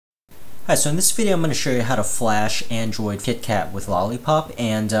Hi, so in this video I'm going to show you how to flash Android KitKat with Lollipop,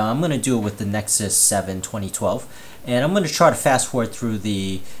 and I'm going to do it with the Nexus 7 2012, and I'm going to try to fast forward through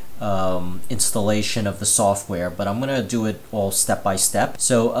the installation of the software, but I'm going to do it all step by step.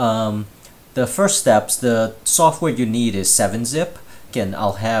 So the first steps, the software you need is Unzip. Again,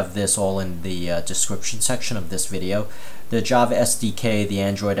 I'll have this all in the description section of this video. The Java SDK, the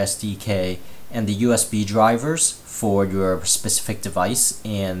Android SDK, and the USB drivers for your specific device,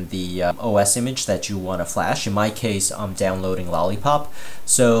 and the OS image that you want to flash. In my case, I'm downloading Lollipop.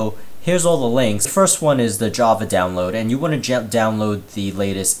 So here's all the links. The first one is the Java download, and you want to download the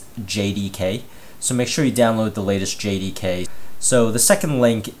latest JDK. So make sure you download the latest JDK. So the second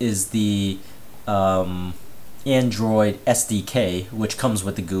link is the Android SDK, which comes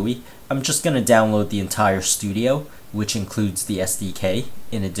with the GUI. I'm just going to download the entire studio, which includes the SDK,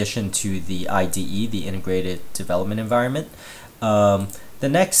 in addition to the IDE, the Integrated Development Environment. The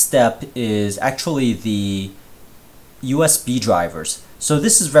next step is actually the USB drivers. So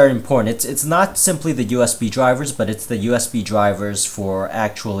this is very important. It's not simply the USB drivers, but it's the USB drivers for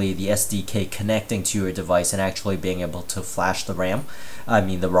actually the SDK connecting to your device and actually being able to flash the ROM and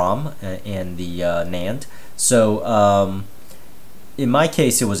the NAND. So in my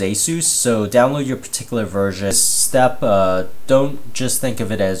case, it was ASUS, so download your particular version. This step, don't just think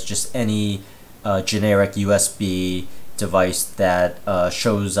of it as just any generic USB device that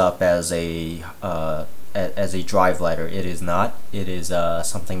shows up as a drive letter. It is not. It is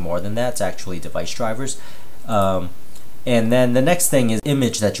something more than that. It's actually device drivers. And then the next thing is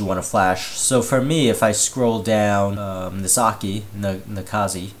image that you want to flash. So for me, if I scroll down Nakazi,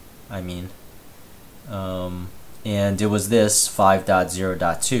 and it was this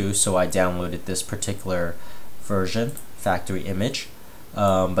 5.0.2, so I downloaded this particular version, factory image.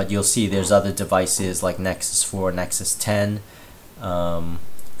 But you'll see there's other devices like Nexus 4, Nexus 10,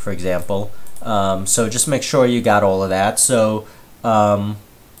 for example. So just make sure you got all of that. So I've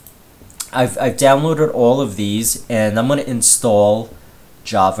downloaded all of these, and I'm going to install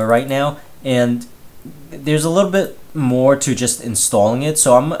Java right now. And there's a little bit more to just installing it,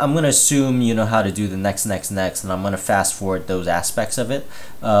 so I'm going to assume you know how to do the next, and I'm going to fast forward those aspects of it.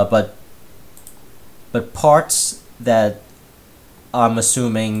 But parts that I'm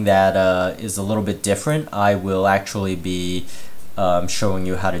assuming that is a little bit different, I will actually be showing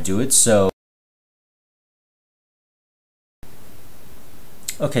you how to do it. So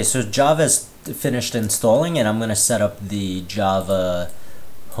okay, so Java's finished installing, and I'm going to set up the Java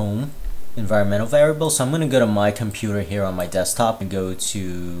home environmental variable. So I'm going to go to my computer here on my desktop and go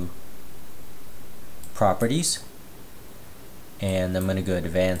to properties, and I'm going to go to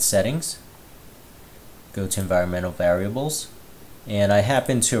advanced settings, go to environmental variables, and I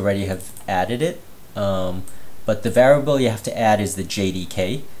happen to already have added it, but the variable you have to add is the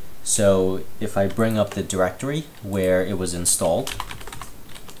JDK. So if I bring up the directory where it was installed,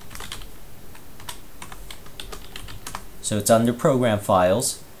 so it's under program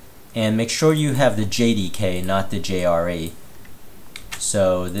files, and make sure you have the JDK, not the JRE.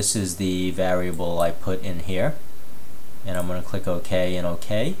 So this is the variable I put in here, and I'm going to click OK and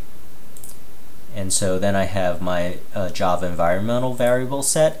OK. And so then I have my Java environmental variable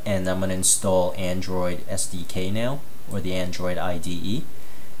set, and I'm going to install Android SDK now, or the Android IDE.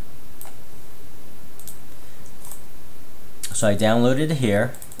 So I downloaded it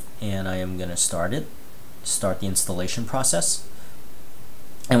here, and I am going to start the installation process.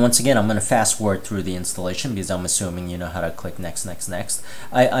 And once again, I'm going to fast forward through the installation because I'm assuming you know how to click next.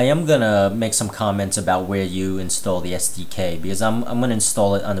 I am going to make some comments about where you install the SDK, because I'm going to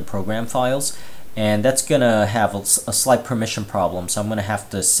install it under program files, and that's going to have a slight permission problem, so I'm going to have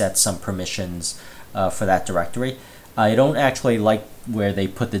to set some permissions for that directory. I don't actually like where they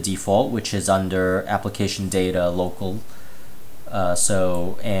put the default, which is under application data local.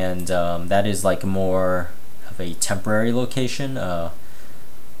 That is like more of a temporary location.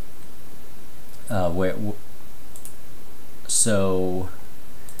 So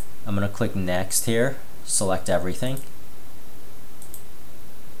I'm going to click next here, select everything,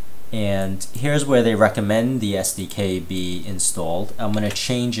 and here's where they recommend the SDK be installed. I'm going to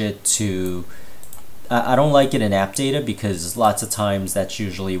change it to, I don't like it in app data because lots of times that's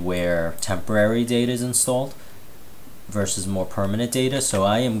usually where temporary data is installed versus more permanent data. So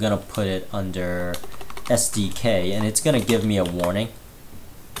I am going to put it under SDK, and it's going to give me a warning.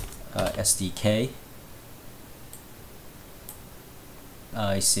 SDK.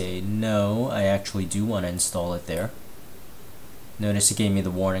 I say no, I actually do want to install it there. Notice it gave me the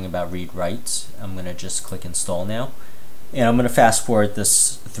warning about read writes. I'm going to just click install now, and I'm going to fast forward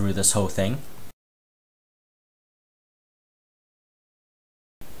through this whole thing.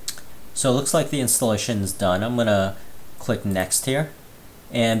 So it looks like the installation is done. I'm gonna click next here,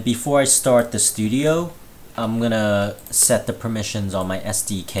 and before I start the studio, I'm gonna set the permissions on my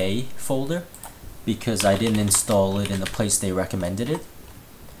SDK folder because I didn't install it in the place they recommended it.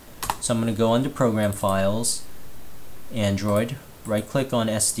 So I'm gonna go under Program Files, Android, right click on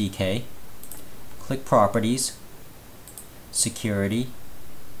SDK, click Properties, Security,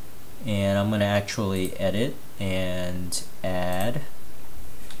 and I'm gonna actually edit and add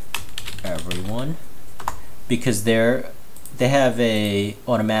everyone, because they have a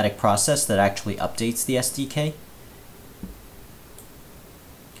automatic process that actually updates the SDK,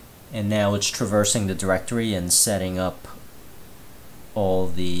 and now it's traversing the directory and setting up all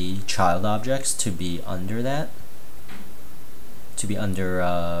the child objects to be under that, to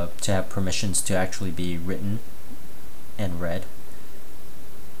have permissions to actually be written and read.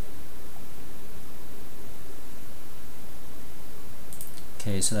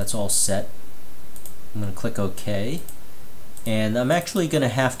 Okay, so that's all set. I'm going to click OK, and I'm actually going to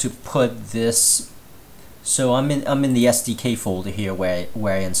have to put this. So I'm in the SDK folder here where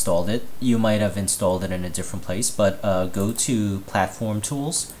I installed it. You might have installed it in a different place, but go to Platform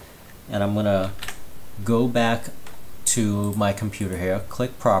Tools, and I'm going to go back to my computer here.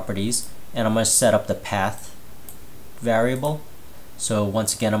 Click Properties, and I'm going to set up the path variable. So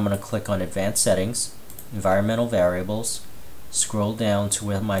once again, I'm going to click on Advanced Settings, Environmental Variables. Scroll down to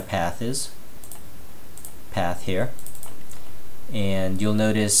where my path is, path here, and you'll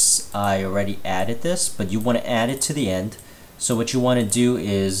notice I already added this, but you want to add it to the end. So what you want to do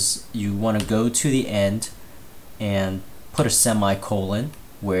is you want to go to the end and put a semicolon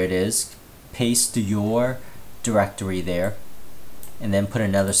where it is, paste your directory there, and then put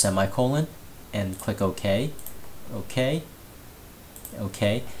another semicolon and click OK, OK,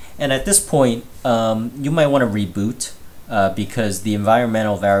 OK. And at this point you might want to reboot because the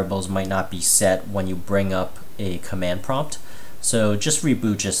environmental variables might not be set when you bring up a command prompt. So just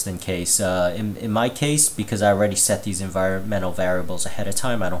reboot just in case. In my case, because I already set these environmental variables ahead of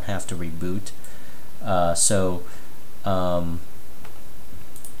time, I don't have to reboot.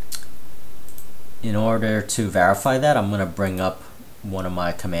 In order to verify that, I'm going to bring up one of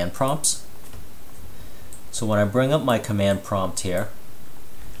my command prompts. So when I bring up my command prompt here,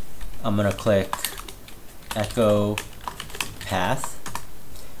 I'm going to click echo path,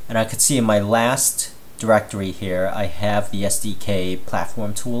 and I could see in my last directory here I have the SDK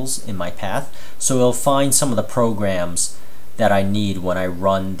platform tools in my path, so it'll find some of the programs that I need when I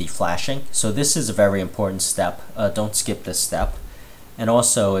run the flashing. So this is a very important step. Don't skip this step. And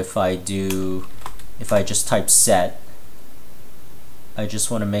also if I just type set, I just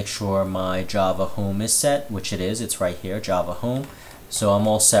want to make sure my Java home is set, which it is. It's right here, Java home. So I'm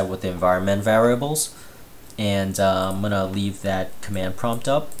all set with the environment variables. And I'm going to leave that command prompt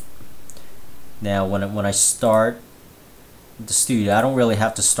up. Now when I start the studio, I don't really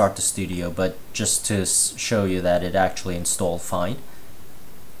have to start the studio, but just to show you that it actually installed fine.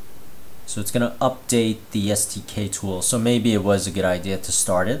 So it's going to update the SDK tool, so maybe it was a good idea to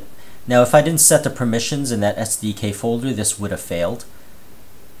start it. Now if I didn't set the permissions in that SDK folder, this would have failed.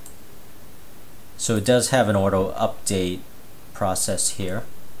 So it does have an auto update process here.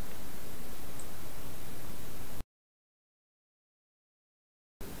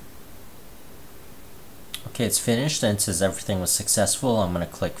 Okay, it's finished and it says everything was successful. I'm going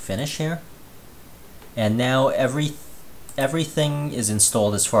to click finish here. And now everything is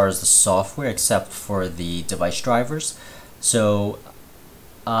installed as far as the software except for the device drivers. So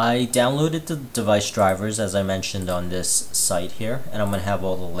I downloaded the device drivers as I mentioned on this site here, and I'm going to have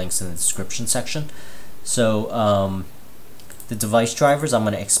all the links in the description section. So the device drivers I'm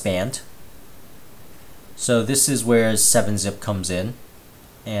going to expand. So this is where 7-zip comes in.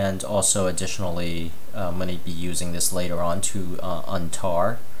 And also additionally, I'm going to be using this later on to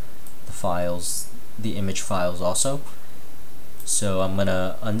untar the files, the image files also. So I'm going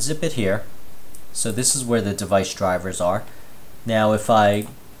to unzip it here. So this is where the device drivers are. Now if I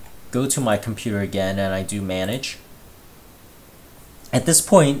go to my computer again and I do manage, at this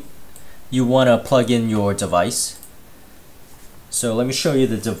point you want to plug in your device. So let me show you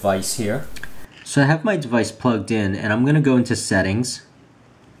the device here. So I have my device plugged in and I'm going to go into settings.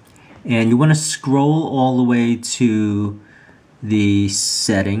 And you want to scroll all the way to the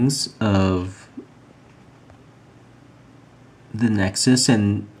settings of the Nexus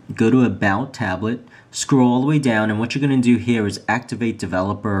and go to About Tablet, scroll all the way down, and what you're going to do here is activate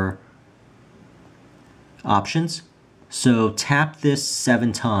developer options. So tap this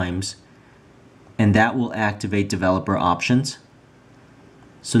 7 times and that will activate developer options.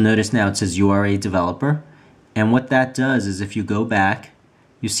 So notice now it says you are a developer, and what that does is if you go back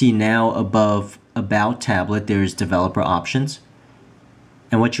you see now above About Tablet there's Developer Options.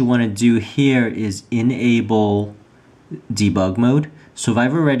 And what you want to do here is enable debug mode. So if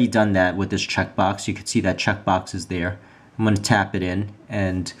I've already done that with this checkbox, you can see that checkbox is there. I'm going to tap it in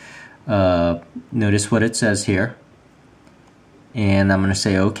and notice what it says here. And I'm going to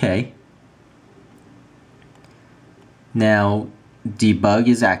say OK. Now debug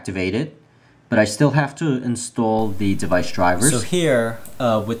is activated, but I still have to install the device drivers. So here,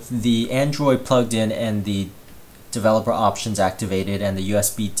 with the Android plugged in and the developer options activated and the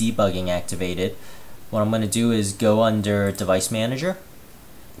USB debugging activated, what I'm going to do is go under Device Manager,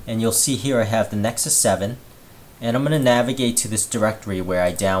 and you'll see here I have the Nexus 7, and I'm going to navigate to this directory where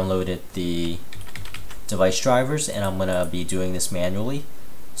I downloaded the device drivers, and I'm going to be doing this manually.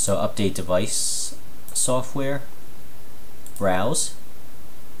 So update device software, browse,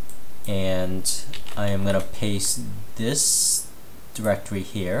 and I am going to paste this directory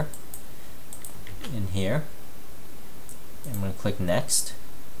here, in here. I'm going to click next,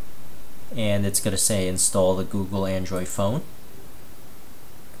 and it's going to say install the Google Android phone.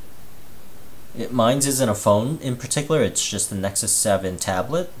 Mine's isn't a phone in particular, it's just the Nexus 7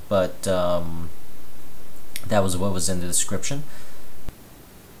 tablet, but that was what was in the description.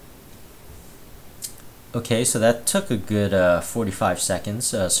 Okay, so that took a good 45 seconds,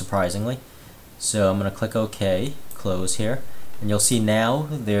 surprisingly. So I'm going to click OK, close here, and you'll see now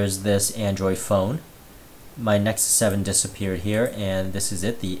there's this Android phone. My Nexus 7 disappeared here, and this is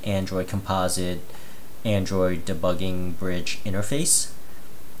it, the Android Composite Android Debugging Bridge interface,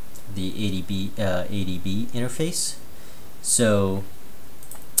 the ADB interface. So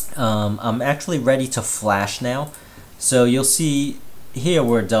I'm actually ready to flash now. So you'll see here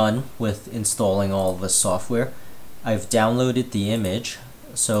we're done with installing all the software. I've downloaded the image,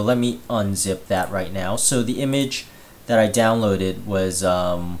 so let me unzip that right now. So the image that I downloaded was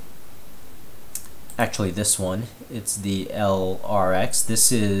actually this one. It's the LRX.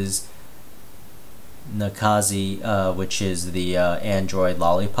 This is Nakazi, which is the Android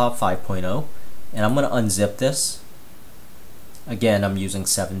Lollipop 5.0, and I'm going to unzip this. Again, I'm using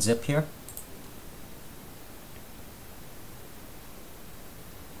 7-zip here.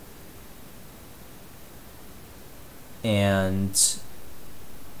 And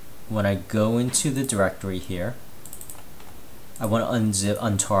when I go into the directory here, I want to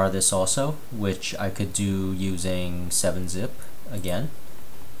untar this also, which I could do using 7-zip again.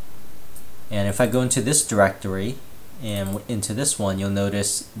 And if I go into this directory and into this one, you'll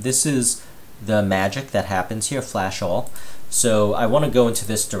notice this is the magic that happens here, flash all. So I want to go into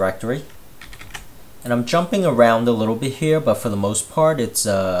this directory, and I'm jumping around a little bit here, but for the most part it's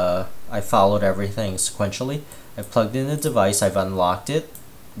I followed everything sequentially. I plugged in the device, I've unlocked it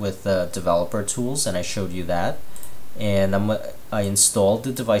with the developer tools, and I showed you that. And I installed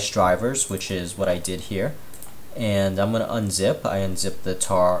the device drivers, which is what I did here. And I'm going to unzip. I unzip the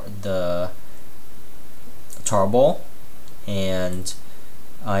tarball, and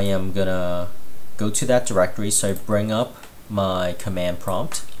I am going to go to that directory. So I bring up my command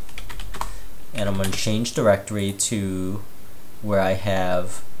prompt, and I'm going to change directory to where I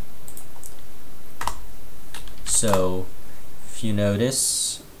have. So if you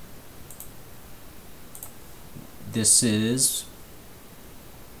notice, that's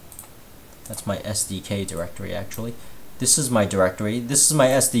my SDK directory actually. This is my directory. This is my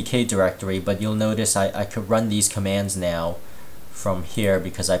SDK directory, but you'll notice I could run these commands now from here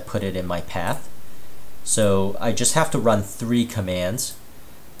because I put it in my path. So I just have to run 3 commands.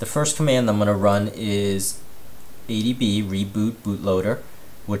 The first command I'm going to run is Adb Reboot Bootloader,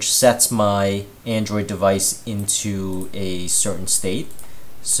 which sets my Android device into a certain state.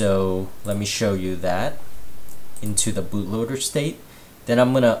 So let me show you that. Into the bootloader state. Then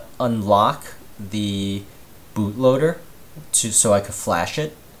I'm going to unlock the bootloader so I could flash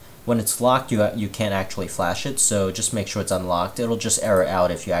it. When it's locked, you can't actually flash it, so just make sure it's unlocked. It'll just error out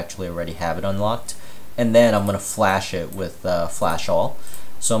if you actually already have it unlocked. And then I'm going to flash it with flash all.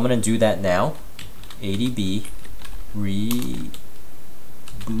 So I'm going to do that now. Adb Reboot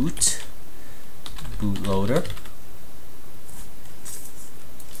Bootloader.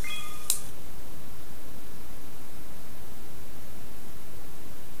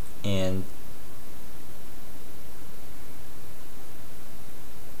 And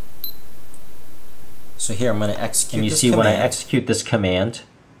so here I'm going to execute. And you see when I execute this command,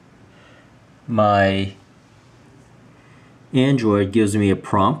 my Android gives me a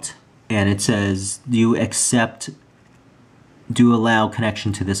prompt, and it says, do you allow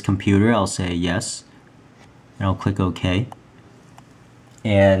connection to this computer? I'll say yes, and I'll click OK.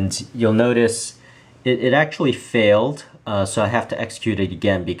 And you'll notice it actually failed so I have to execute it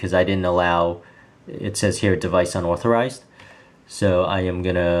again because I didn't allow, it says here device unauthorized. So I am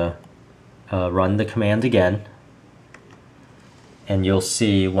gonna run the command again, and you'll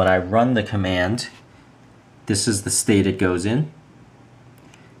see when I run the command, this is the state it goes in,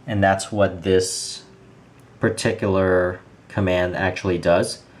 and that's what this particular command actually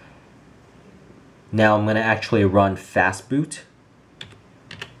does. Now I'm going to actually run fastboot,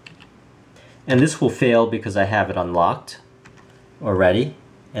 and this will fail because I have it unlocked already,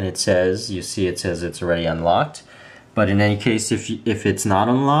 and it says, you see it says it's already unlocked. But in any case, if it's not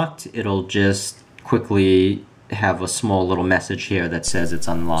unlocked, it'll just quickly have a small little message here that says it's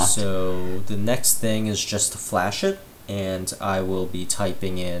unlocked. So the next thing is just to flash it, and I will be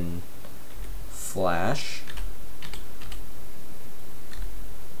typing in flash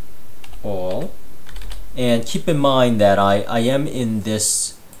all. And keep in mind that I am in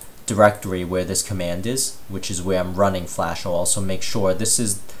this directory where this command is, which is where I'm running flash all, so make sure this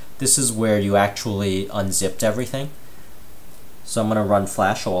is where you actually unzipped everything. So I'm going to run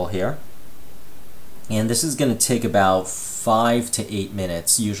flash all here, and this is going to take about 5 to 8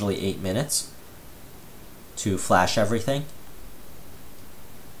 minutes, usually 8 minutes, to flash everything.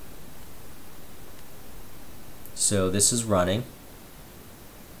 So this is running.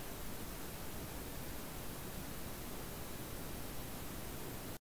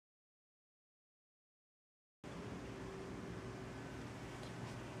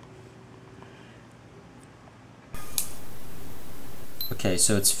 Okay,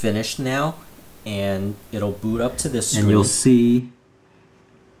 so it's finished now, and it'll boot up to this screen. And you'll see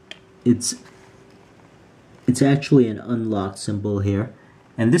it's actually an unlocked symbol here.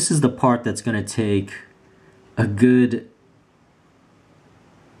 And this is the part that's going to take a good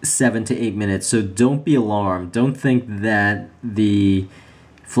 7 to 8 minutes. So don't be alarmed. Don't think that the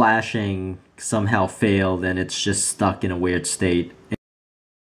flashing somehow failed and it's just stuck in a weird state.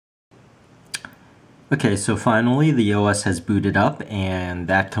 Okay, so finally the OS has booted up, and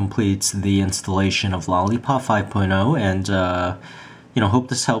that completes the installation of Lollipop 5.0, and hope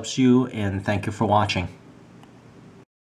this helps you, and thank you for watching.